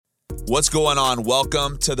What's going on?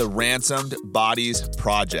 Welcome to the Ransomed Bodies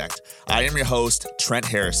Project. I am your host, Trent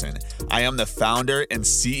Harrison. I am the founder and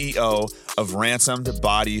CEO of Ransomed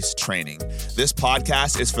Bodies Training. This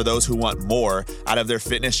podcast is for those who want more out of their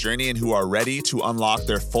fitness journey and who are ready to unlock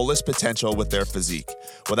their fullest potential with their physique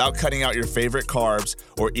without cutting out your favorite carbs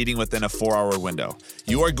or eating within a 4-hour window.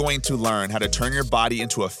 You are going to learn how to turn your body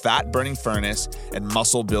into a fat-burning furnace and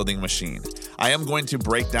muscle-building machine. I am going to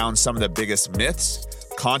break down some of the biggest myths,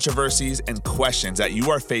 controversies, and questions that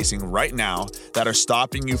you are facing right now that are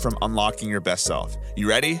stopping you from unlocking your best self. You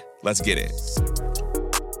ready? Let's get it.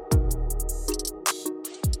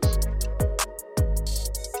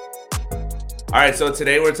 All right, so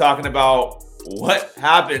today we're talking about what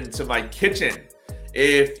happened to my kitchen.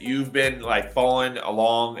 If you've been following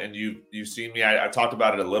along and you've seen me, I talked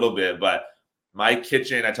about it a little bit, but my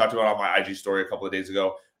kitchen, I talked about on my IG story a couple of days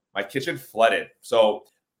ago, my kitchen flooded. So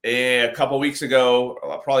a couple of weeks ago,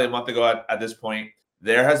 probably a month ago at this point,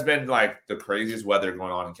 there has been the craziest weather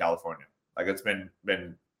going on in California. It's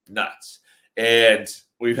been nuts. And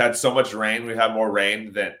we've had so much rain. We've had more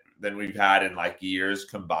rain than we've had in years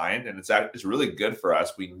combined. And it's really good for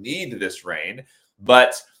us. We need this rain.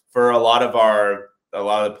 But for a lot of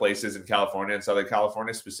the places in California and Southern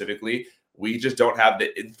California specifically, we just don't have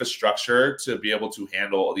the infrastructure to be able to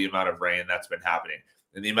handle the amount of rain that's been happening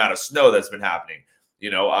and the amount of snow that's been happening.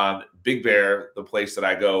 Big Bear, the place that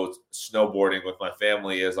I go snowboarding with my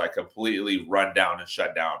family, is completely run down and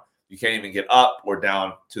shut down. You can't even get up or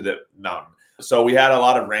down to the mountain. So we had a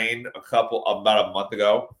lot of rain about a month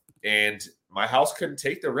ago, and my house couldn't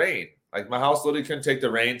take the rain. My house literally couldn't take the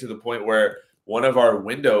rain to the point where one of our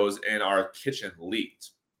windows in our kitchen leaked.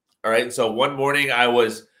 All right. So one morning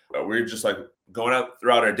we were just going out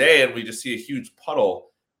throughout our day, and we just see a huge puddle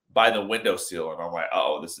by the window sill. And I'm like,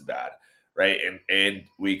 oh, this is bad. Right. And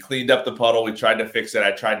we cleaned up the puddle. We tried to fix it.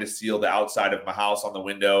 I tried to seal the outside of my house on the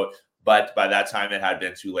window, but by that time it had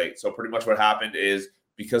been too late. So pretty much what happened is,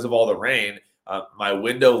 because of all the rain, my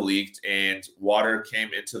window leaked and water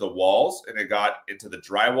came into the walls, and it got into the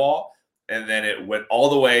drywall. And then it went all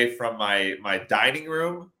the way from my dining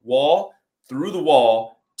room wall through the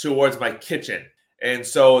wall towards my kitchen. And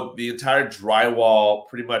so the entire drywall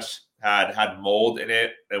pretty much had mold in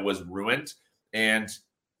it. It was ruined. And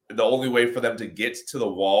the only way for them to get to the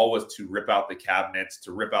wall was to rip out the cabinets,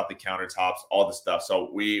 to rip out the countertops, all the stuff. So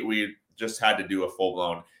we just had to do a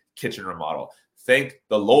full-blown kitchen remodel. Thank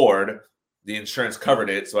the Lord, the insurance covered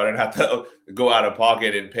it, so I didn't have to go out of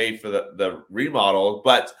pocket and pay for the remodel.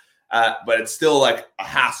 But it's still a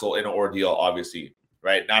hassle and an ordeal, obviously,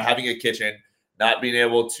 right? Not having a kitchen, not being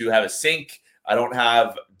able to have a sink. I don't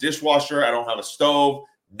have a dishwasher. I don't have a stove,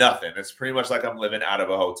 nothing. It's pretty much like I'm living out of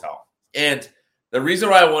a hotel. And the reason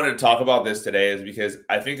why I wanted to talk about this today is because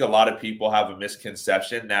I think a lot of people have a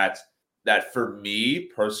misconception that for me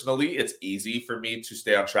personally, it's easy for me to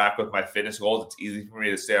stay on track with my fitness goals. It's easy for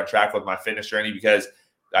me to stay on track with my fitness journey because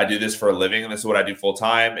I do this for a living and this is what I do full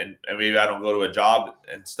time. And maybe I don't go to a job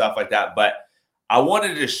and stuff like that. But I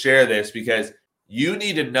wanted to share this because you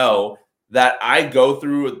need to know that I go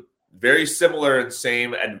through very similar and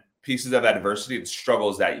same pieces of adversity and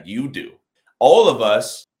struggles that you do. All of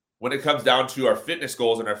us, when it comes down to our fitness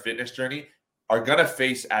goals and our fitness journey, are going to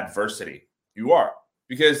face adversity. You are.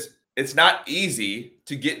 Because it's not easy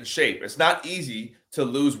to get in shape. It's not easy to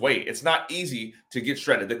lose weight. It's not easy to get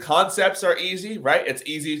shredded. The concepts are easy, right? It's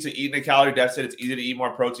easy to eat in a calorie deficit. It's easy to eat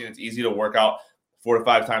more protein. It's easy to work out 4 to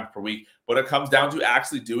 5 times per week. But it comes down to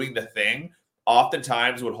actually doing the thing.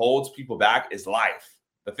 Oftentimes what holds people back is life,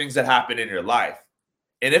 the things that happen in your life.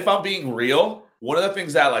 And if I'm being real, one of the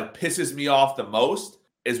things that pisses me off the most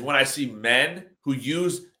is when I see men who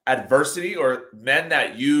use adversity or men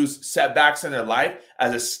that use setbacks in their life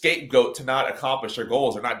as a scapegoat to not accomplish their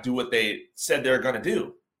goals or not do what they said they're going to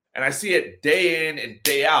do. And I see it day in and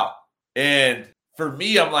day out. And for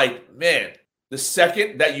me, I'm like, man, the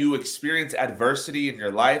second that you experience adversity in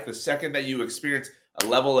your life, the second that you experience a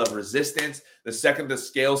level of resistance, the second the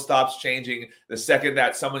scale stops changing, the second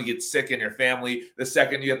that someone gets sick in your family, the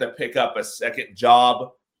second you have to pick up a second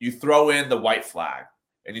job, you throw in the white flag.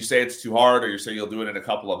 And you say it's too hard, or you say you'll do it in a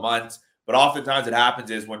couple of months. But oftentimes it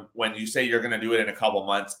happens is when you say you're going to do it in a couple of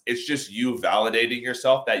months, it's just you validating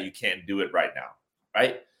yourself that you can't do it right now,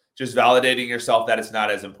 right? Just validating yourself that it's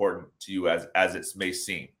not as important to you as it may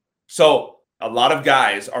seem. So a lot of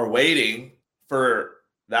guys are waiting for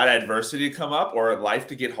that adversity to come up or life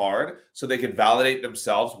to get hard so they can validate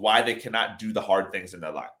themselves why they cannot do the hard things in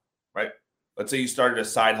their life, right? Let's say you started a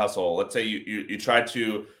side hustle. Let's say you tried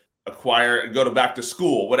to acquire and go back to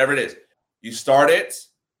school, whatever it is. You start it,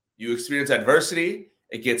 you experience adversity,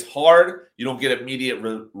 It gets hard. You don't get immediate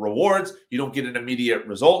rewards. You don't get an immediate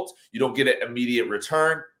result. You don't get an immediate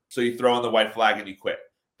return. So you throw in the white flag and you quit.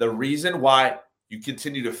 The reason why you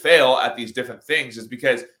continue to fail at these different things is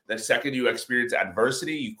because the second you experience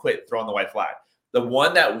adversity, you quit, throw in the white flag. The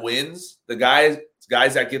one that wins, the guys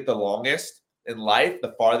that get the longest in life,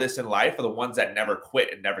 the farthest in life, are the ones that never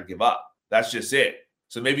quit and never give up. That's just it.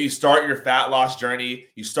 So maybe you start your fat loss journey.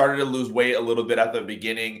 You started to lose weight a little bit at the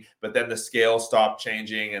beginning, but then the scale stopped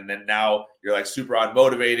changing. And then now you're like super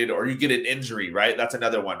unmotivated, or you get an injury, right? That's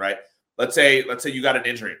another one, right? Let's say you got an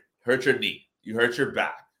injury, hurt your knee, you hurt your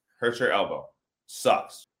back, hurt your elbow.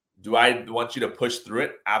 Sucks. Do I want you to push through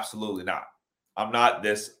it? Absolutely not. I'm not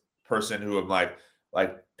this person who I'm like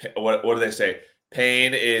what do they say?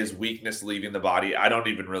 Pain is weakness leaving the body. I don't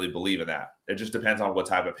even really believe in that. It just depends on what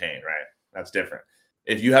type of pain, right? That's different.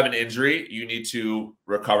 If you have an injury, you need to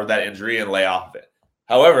recover that injury and lay off of it.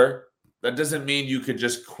 However, that doesn't mean you could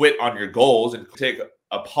just quit on your goals and take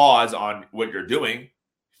a pause on what you're doing.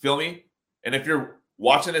 Feel me? And if you're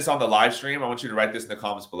watching this on the live stream, I want you to write this in the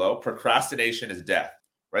comments below. Procrastination is death.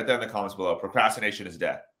 Write that in the comments below. Procrastination is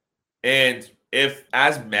death. And if,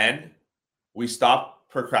 as men, we stop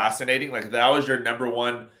procrastinating, like if that was your number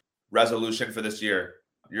one resolution for this year,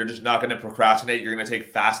 you're just not going to procrastinate. You're going to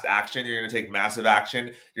take fast action. You're going to take massive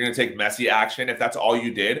action. You're going to take messy action. If that's all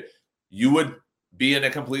you did, you would be in a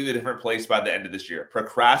completely different place by the end of this year.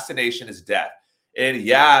 Procrastination is death. And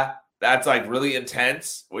yeah, that's like really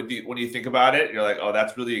intense. When you think about it, you're like, oh,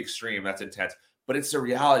 that's really extreme. That's intense. But it's the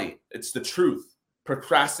reality. It's the truth.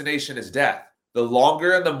 Procrastination is death. The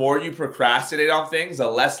longer and the more you procrastinate on things, the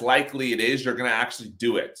less likely it is you're going to actually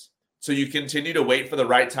do it. So you continue to wait for the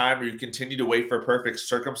right time, or you continue to wait for perfect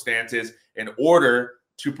circumstances in order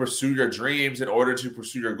to pursue your dreams, in order to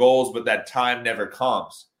pursue your goals, but that time never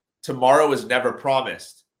comes. Tomorrow is never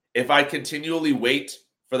promised. If I continually wait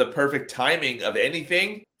for the perfect timing of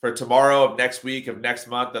anything, for tomorrow, of next week, of next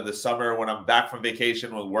month, of the summer, when I'm back from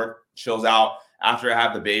vacation, when work chills out, after I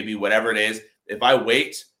have the baby, whatever it is, if I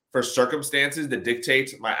wait for circumstances that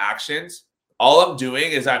dictate my actions, all I'm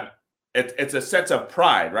doing is it's a sense of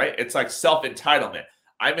pride, right? It's like self-entitlement.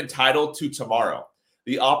 I'm entitled to tomorrow.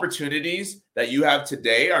 The opportunities that you have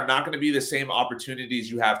today are not going to be the same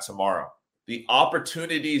opportunities you have tomorrow. The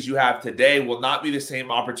opportunities you have today will not be the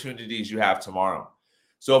same opportunities you have tomorrow.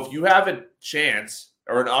 So if you have a chance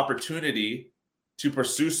or an opportunity to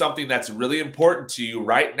pursue something that's really important to you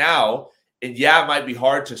right now, and yeah, it might be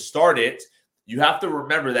hard to start it, you have to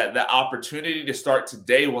remember that the opportunity to start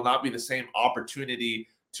today will not be the same opportunity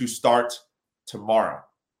to start tomorrow.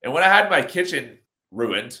 And when I had my kitchen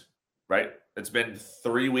ruined, right? It's been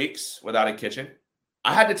 3 weeks without a kitchen.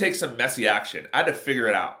 I had to take some messy action. I had to figure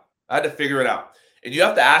it out. And you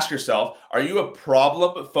have to ask yourself, are you a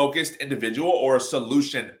problem-focused individual or a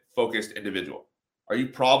solution-focused individual? Are you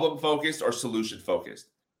problem-focused or solution-focused?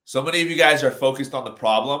 So many of you guys are focused on the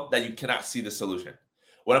problem that you cannot see the solution.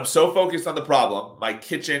 When I'm so focused on the problem, my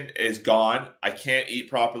kitchen is gone. I can't eat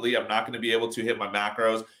properly. I'm not going to be able to hit my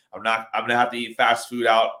macros. I'm going to have to eat fast food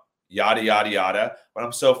out, yada, yada, yada. When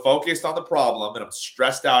I'm so focused on the problem and I'm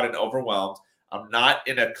stressed out and overwhelmed, I'm not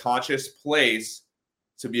in a conscious place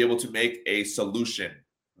to be able to make a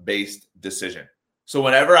solution-based decision. So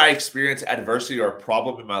whenever I experience adversity or a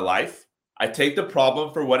problem in my life, I take the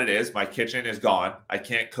problem for what it is. My kitchen is gone. I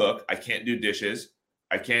can't cook. I can't do dishes.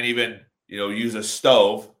 I can't even use a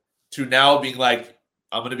stove, to now being like,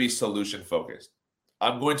 I'm going to be solution focused.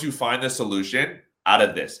 I'm going to find the solution out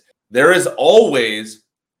of this. There is always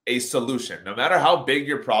a solution. No matter how big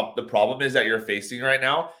the problem is that you're facing right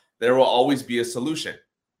now, there will always be a solution.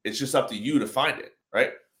 It's just up to you to find it,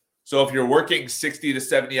 right? So if you're working 60 to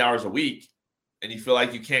 70 hours a week and you feel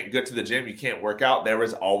like you can't get to the gym, you can't work out, there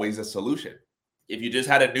is always a solution. If you just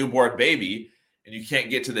had a newborn baby and you can't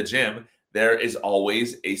get to the gym, there is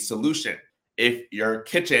always a solution. If your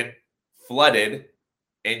kitchen flooded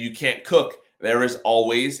and you can't cook, there is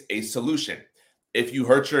always a solution. If you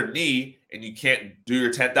hurt your knee and you can't do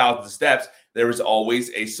your 10,000 steps, there is always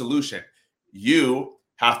a solution. You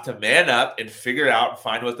have to man up and figure it out and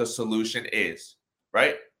find what the solution is,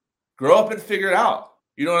 right? Grow up and figure it out.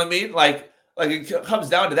 You know what I mean? Like it comes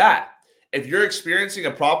down to that. If you're experiencing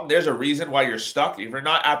a problem, there's a reason why you're stuck. If you're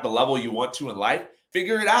not at the level you want to in life,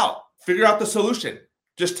 figure it out. Figure out the solution.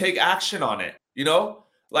 Just take action on it.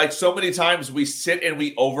 Like so many times we sit and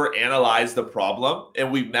we overanalyze the problem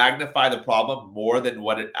and we magnify the problem more than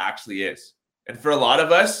what it actually is. And for a lot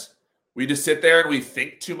of us, we just sit there and we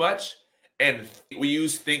think too much, and we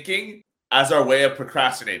use thinking as our way of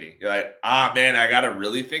procrastinating. You're like, man, I got to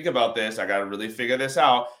really think about this. I got to really figure this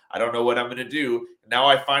out. I don't know what I'm going to do. Now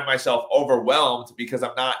I find myself overwhelmed because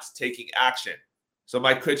I'm not taking action. So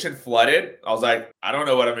my kitchen flooded. I was like, I don't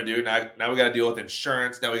know what I'm going to do. Now we got to deal with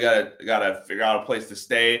insurance. Now we got to figure out a place to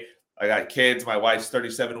stay. I got kids. My wife's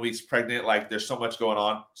 37 weeks pregnant. Like, there's so much going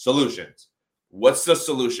on. Solutions. What's the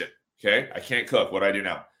solution? Okay. I can't cook. What do I do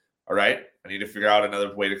now? All right. I need to figure out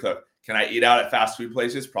another way to cook. Can I eat out at fast food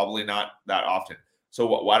places? Probably not that often. So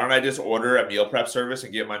why don't I just order a meal prep service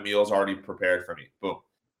and get my meals already prepared for me? Boom.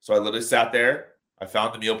 So I literally sat there. I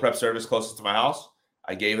found the meal prep service closest to my house.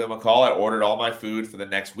 I gave them a call. I ordered all my food for the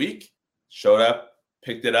next week. Showed up,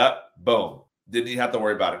 picked it up. Boom. Didn't even have to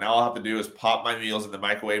worry about it. Now all I have to do is pop my meals in the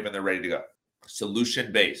microwave and they're ready to go.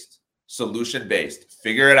 Solution-based. Solution-based.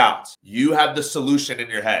 Figure it out. You have the solution in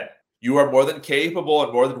your head. You are more than capable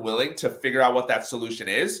and more than willing to figure out what that solution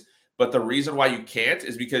is. But the reason why you can't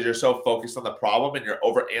is because you're so focused on the problem and you're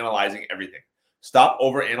overanalyzing everything. Stop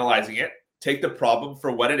overanalyzing it. Take the problem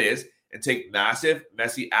for what it is and take massive,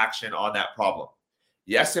 messy action on that problem.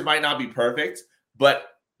 Yes, it might not be perfect, but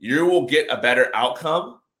you will get a better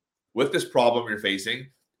outcome with this problem you're facing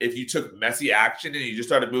if you took messy action and you just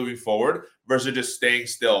started moving forward versus just staying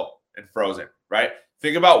still and frozen, right?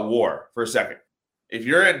 Think about war for a second. If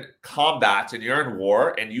you're in combat and you're in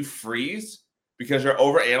war and you freeze because you're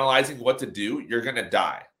overanalyzing what to do, you're going to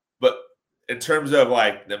die. But in terms of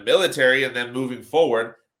like the military and then moving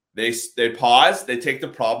forward, they pause, they take the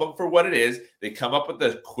problem for what it is, they come up with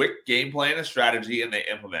a quick game plan and strategy, and they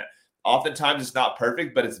implement. Oftentimes it's not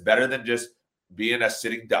perfect, but it's better than just being a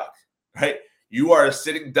sitting duck, right? You are a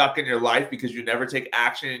sitting duck in your life because you never take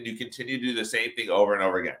action and you continue to do the same thing over and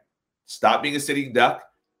over again. Stop being a sitting duck,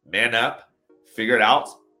 man up, figure it out,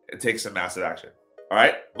 and take some massive action. All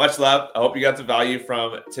right, much love. I hope you got some value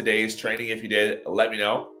from today's training. If you did, let me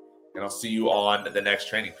know, and I'll see you on the next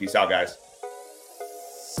training. Peace out, guys.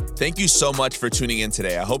 Thank you so much for tuning in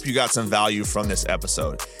today. I hope you got some value from this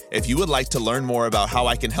episode. If you would like to learn more about how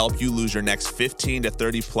I can help you lose your next 15 to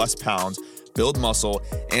 30 plus pounds, build muscle,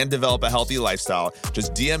 and develop a healthy lifestyle,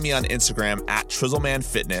 just DM me on Instagram at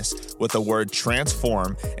TrizzlemanFitness with the word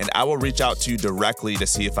transform, and I will reach out to you directly to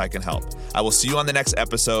see if I can help. I will see you on the next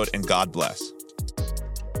episode, and God bless.